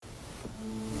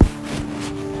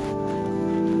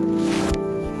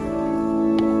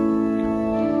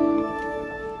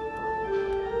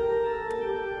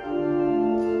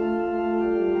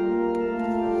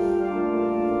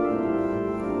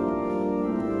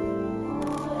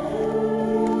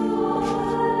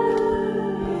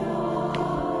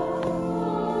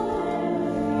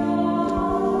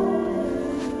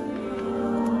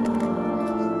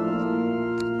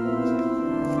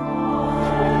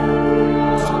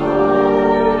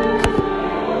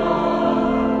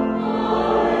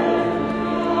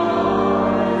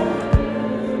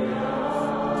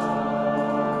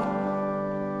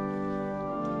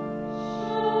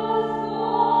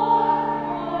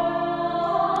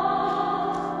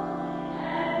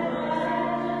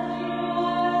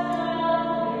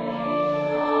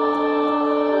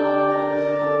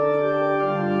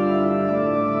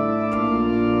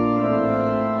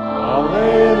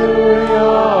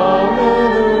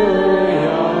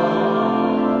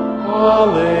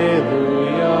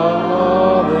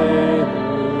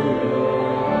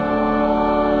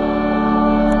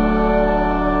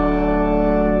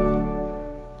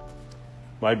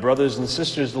My brothers and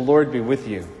sisters, the Lord be with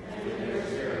you.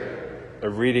 A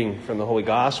reading from the Holy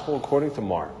Gospel according to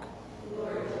Mark.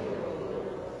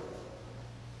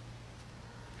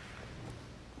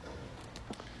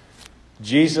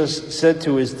 Jesus said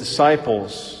to his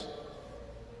disciples,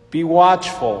 "Be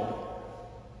watchful,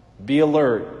 be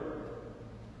alert.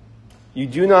 You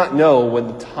do not know when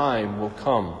the time will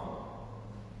come.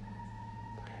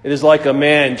 It is like a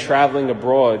man traveling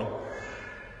abroad.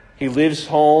 He leaves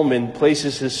home and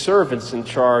places his servants in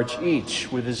charge,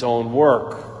 each with his own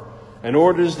work, and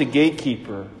orders the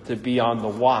gatekeeper to be on the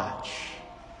watch.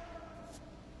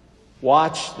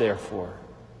 Watch, therefore.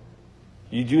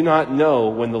 You do not know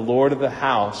when the Lord of the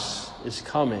house is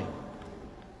coming,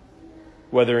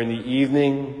 whether in the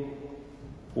evening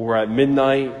or at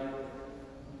midnight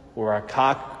or at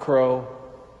cockcrow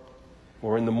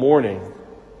or in the morning.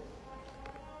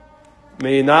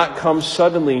 May it not come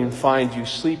suddenly and find you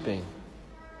sleeping.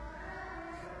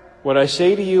 What I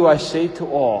say to you, I say to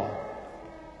all.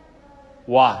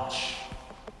 Watch."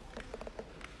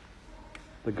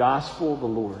 The Gospel of the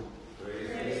Lord.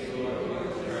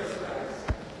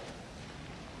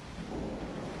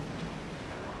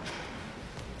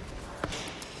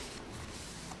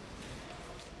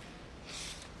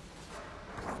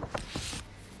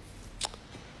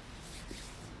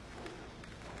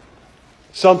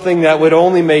 Something that would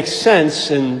only make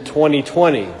sense in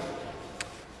 2020.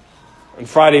 On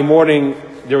Friday morning,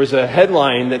 there was a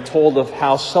headline that told of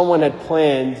how someone had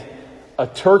planned a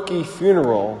turkey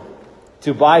funeral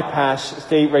to bypass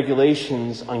state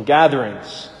regulations on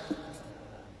gatherings.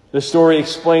 The story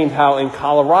explained how in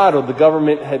Colorado, the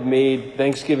government had made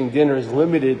Thanksgiving dinners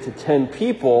limited to 10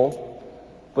 people,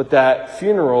 but that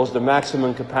funerals, the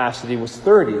maximum capacity was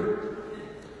 30.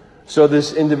 So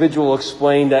this individual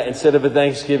explained that instead of a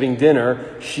Thanksgiving dinner,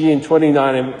 she and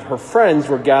 29 of her friends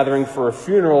were gathering for a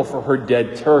funeral for her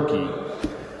dead turkey.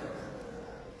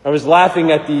 I was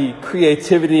laughing at the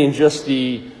creativity and just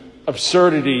the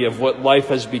absurdity of what life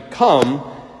has become,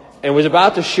 and was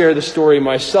about to share the story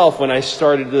myself when I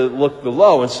started to look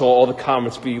below and saw all the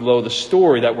comments below the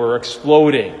story that were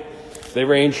exploding. They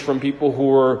ranged from people who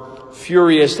were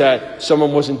furious that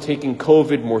someone wasn't taking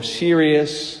COVID more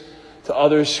serious, to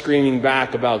others screaming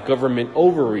back about government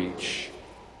overreach.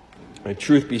 And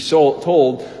truth be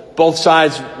told, both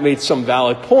sides made some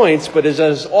valid points, but as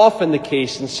is often the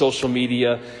case in social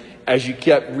media, as you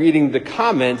kept reading the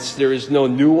comments, there is no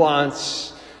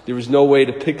nuance, there was no way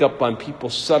to pick up on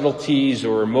people's subtleties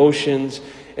or emotions,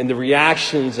 and the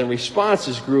reactions and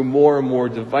responses grew more and more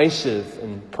divisive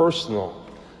and personal.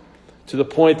 To the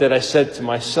point that I said to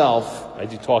myself, I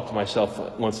do talk to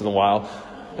myself once in a while,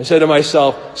 I said to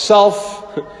myself,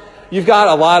 "Self, you've got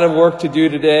a lot of work to do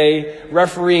today.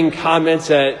 Refereeing comments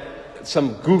at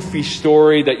some goofy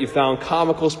story that you found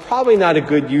comical is probably not a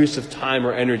good use of time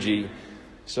or energy."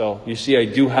 So you see, I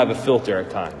do have a filter at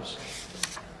times.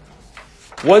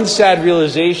 One sad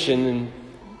realization, and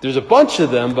there's a bunch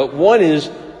of them, but one is,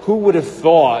 who would have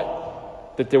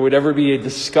thought that there would ever be a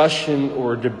discussion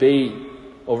or a debate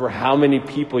over how many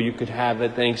people you could have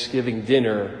at Thanksgiving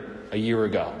dinner a year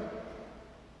ago?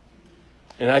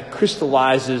 And that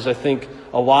crystallizes, I think,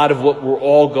 a lot of what we're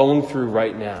all going through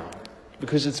right now.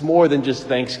 Because it's more than just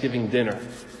Thanksgiving dinner.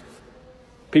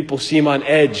 People seem on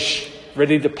edge,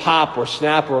 ready to pop or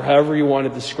snap or however you want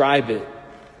to describe it.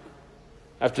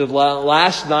 After the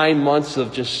last 9 months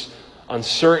of just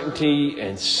uncertainty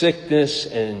and sickness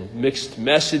and mixed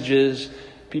messages,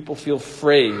 people feel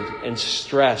afraid and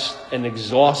stressed and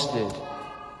exhausted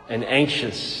and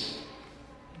anxious.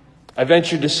 I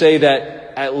venture to say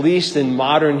that, at least in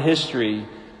modern history,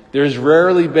 there's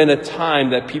rarely been a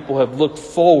time that people have looked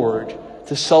forward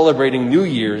to celebrating New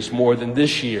Year's more than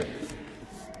this year.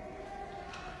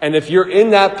 And if you're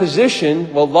in that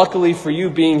position, well, luckily for you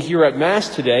being here at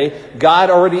Mass today, God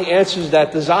already answers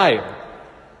that desire.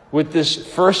 With this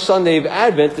first Sunday of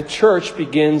Advent, the church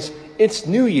begins its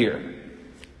new year.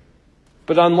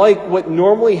 But unlike what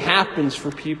normally happens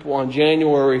for people on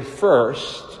January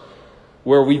 1st,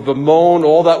 where we bemoan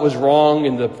all that was wrong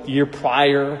in the year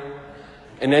prior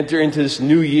and enter into this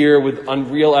new year with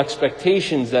unreal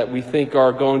expectations that we think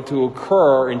are going to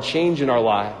occur and change in our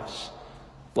lives,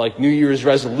 like New Year's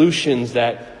resolutions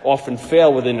that often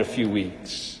fail within a few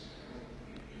weeks.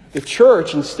 The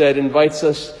church instead invites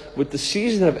us with the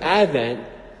season of Advent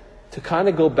to kind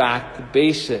of go back to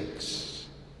basics.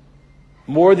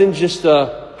 More than just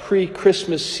a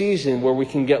pre-Christmas season where we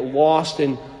can get lost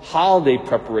in holiday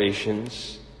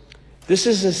preparations. This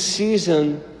is a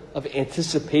season of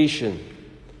anticipation.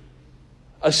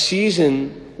 A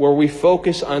season where we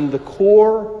focus on the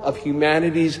core of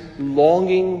humanity's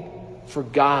longing for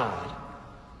God,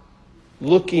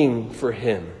 looking for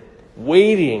Him,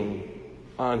 waiting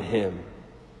on Him.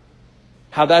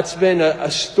 How that's been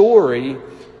a story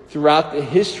throughout the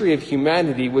history of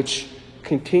humanity, which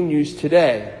continues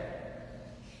today.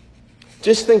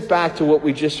 Just think back to what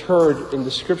we just heard in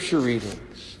the scripture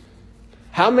readings.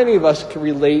 How many of us can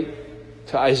relate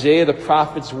to Isaiah the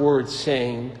prophet's words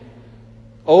saying,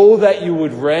 "Oh, that you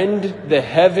would rend the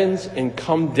heavens and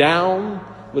come down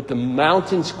with the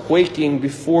mountains quaking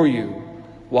before you,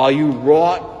 while you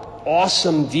wrought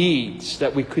awesome deeds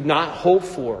that we could not hope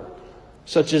for,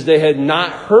 such as they had not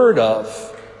heard of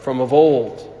from of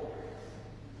old."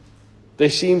 They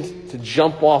seemed to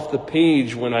jump off the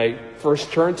page when I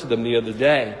first turned to them the other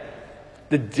day.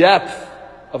 The depth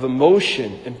of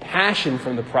emotion and passion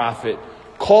from the prophet,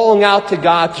 calling out to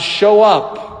God to show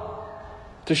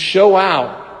up, to show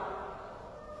out,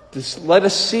 to let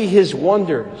us see His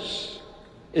wonders,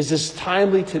 is as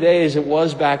timely today as it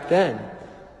was back then.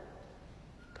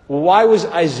 Well, why was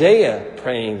Isaiah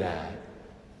praying that?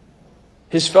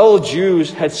 His fellow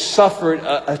Jews had suffered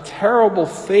a terrible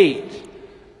fate.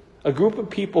 A group of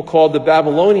people called the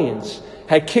Babylonians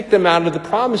had kicked them out of the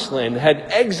promised land, had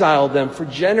exiled them for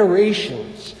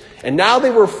generations, and now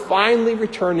they were finally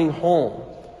returning home.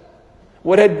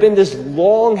 What had been this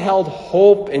long-held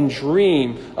hope and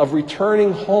dream of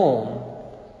returning home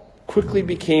quickly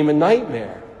became a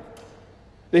nightmare.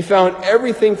 They found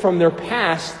everything from their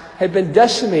past had been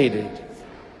decimated.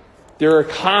 Their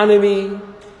economy,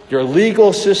 their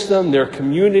legal system, their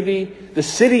community, the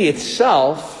city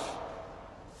itself,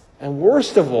 and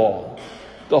worst of all,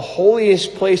 the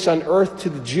holiest place on earth to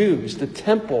the Jews, the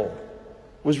temple,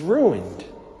 was ruined.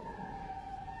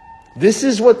 This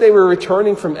is what they were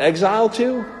returning from exile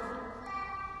to?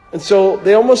 And so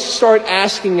they almost start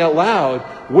asking out loud,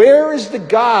 where is the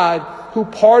God who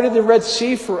parted the Red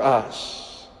Sea for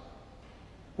us?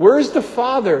 Where is the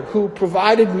Father who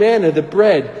provided manna, the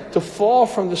bread, to fall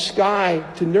from the sky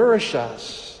to nourish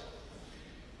us?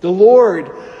 The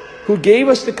Lord who gave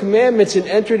us the commandments and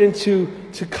entered into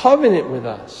covenant with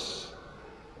us.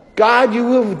 God,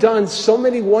 you have done so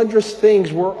many wondrous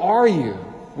things. Where are you?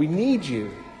 We need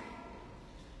you.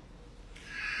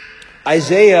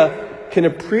 Isaiah can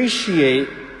appreciate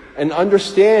and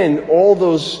understand all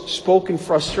those spoken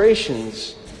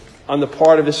frustrations on the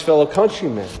part of his fellow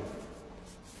countrymen.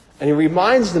 And he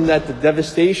reminds them that the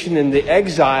devastation and the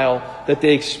exile that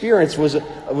they experienced was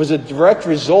a direct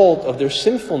result of their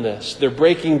sinfulness, their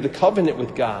breaking the covenant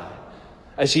with God.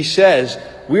 As he says,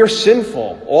 we are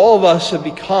sinful. All of us have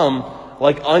become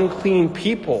like unclean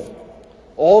people.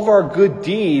 All of our good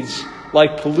deeds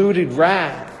like polluted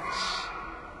rags.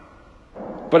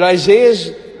 But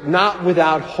Isaiah's not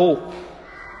without hope.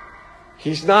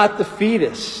 He's not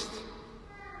defeatist.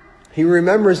 He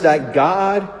remembers that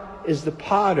God is the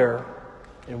potter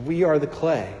and we are the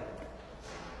clay.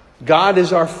 God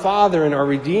is our Father and our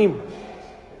Redeemer.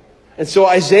 And so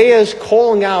Isaiah's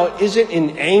calling out isn't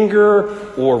in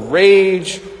anger or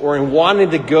rage or in wanting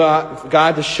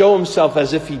God to show himself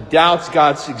as if he doubts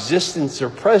God's existence or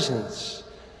presence.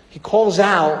 He calls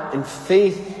out in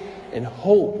faith and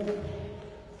hope.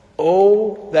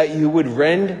 Oh, that you would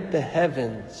rend the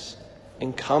heavens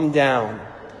and come down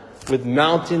with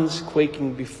mountains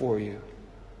quaking before you.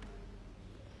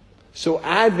 So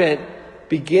Advent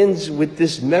begins with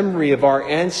this memory of our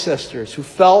ancestors who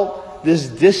felt this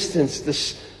distance,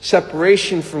 this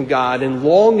separation from God, and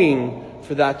longing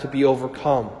for that to be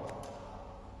overcome.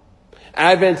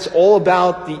 Advent's all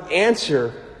about the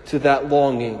answer to that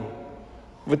longing,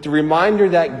 with the reminder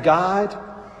that God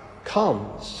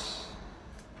comes.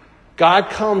 God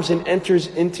comes and enters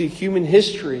into human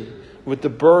history with the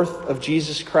birth of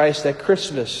Jesus Christ at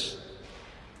Christmas.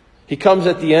 He comes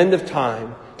at the end of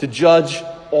time to judge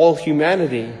all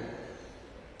humanity.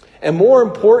 And more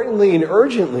importantly and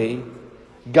urgently,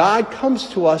 God comes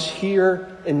to us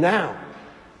here and now.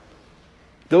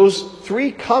 Those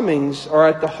three comings are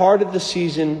at the heart of the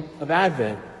season of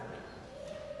Advent.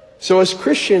 So as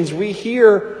Christians, we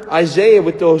hear Isaiah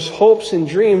with those hopes and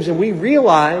dreams, and we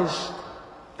realize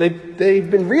they've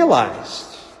been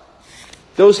realized.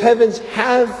 Those heavens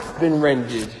have been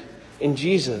rendered in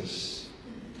Jesus.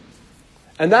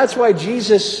 And that's why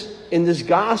Jesus in this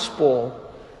gospel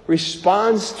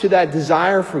responds to that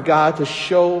desire for God to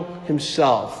show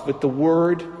himself with the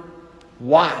word,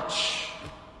 watch.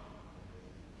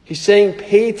 He's saying,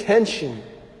 pay attention.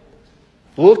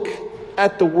 Look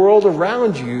at the world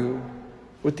around you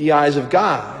with the eyes of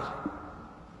God.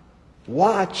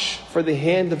 Watch for the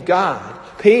hand of God.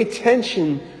 Pay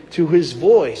attention to his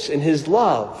voice and his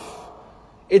love.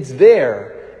 It's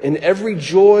there in every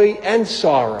joy and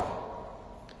sorrow,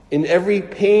 in every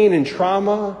pain and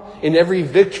trauma, in every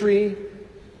victory,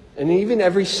 and even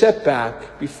every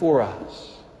setback before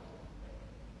us.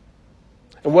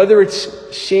 And whether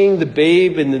it's seeing the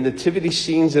babe in the nativity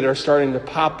scenes that are starting to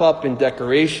pop up in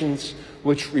decorations,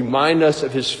 which remind us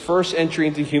of his first entry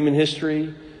into human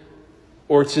history,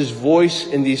 or it's his voice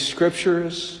in these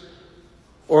scriptures,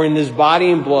 or in his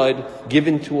body and blood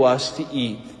given to us to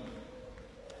eat.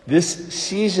 This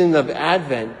season of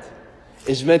Advent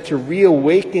is meant to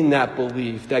reawaken that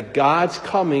belief that God's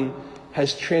coming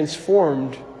has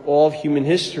transformed all of human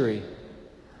history.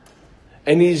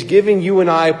 And he's giving you and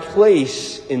I a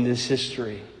place in this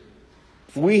history.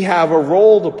 We have a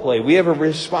role to play. We have a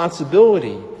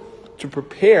responsibility to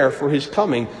prepare for his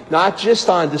coming, not just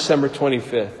on December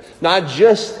 25th, not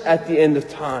just at the end of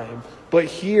time, but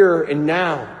here and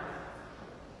now.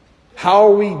 How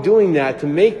are we doing that to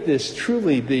make this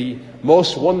truly the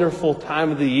most wonderful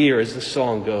time of the year, as the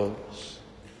song goes?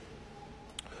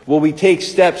 Will we take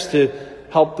steps to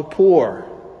help the poor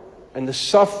and the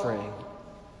suffering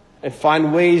and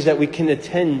find ways that we can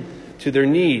attend to their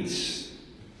needs?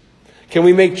 Can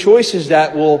we make choices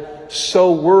that will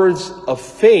sow words of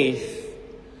faith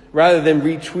rather than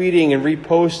retweeting and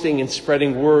reposting and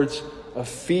spreading words of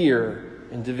fear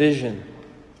and division?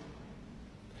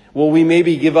 Will we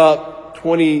maybe give up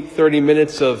 20, 30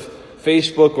 minutes of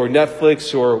Facebook or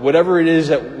Netflix or whatever it is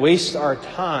that wastes our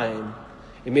time,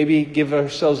 and maybe give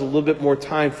ourselves a little bit more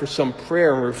time for some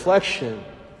prayer and reflection?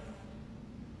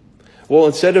 Well,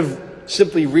 instead of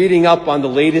simply reading up on the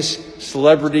latest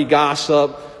celebrity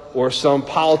gossip or some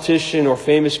politician or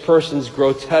famous person's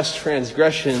grotesque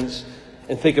transgressions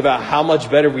and think about how much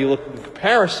better we look in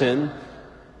comparison,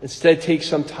 instead take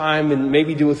some time and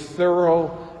maybe do a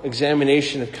thorough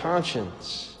examination of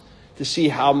conscience to see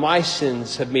how my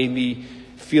sins have made me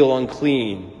feel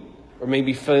unclean or made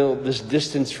me feel this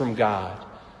distance from God.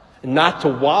 And not to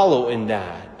wallow in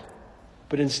that,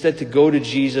 but instead to go to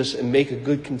Jesus and make a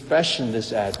good confession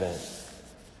this Advent.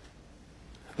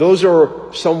 Those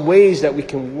are some ways that we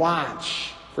can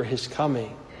watch for his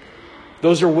coming.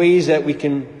 Those are ways that we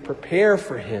can prepare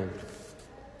for him.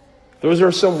 Those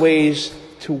are some ways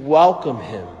to welcome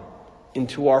him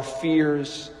into our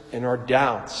fears and our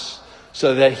doubts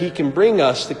so that he can bring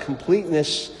us the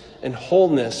completeness and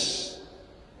wholeness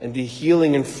and the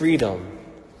healing and freedom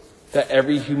that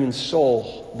every human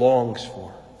soul longs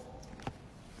for.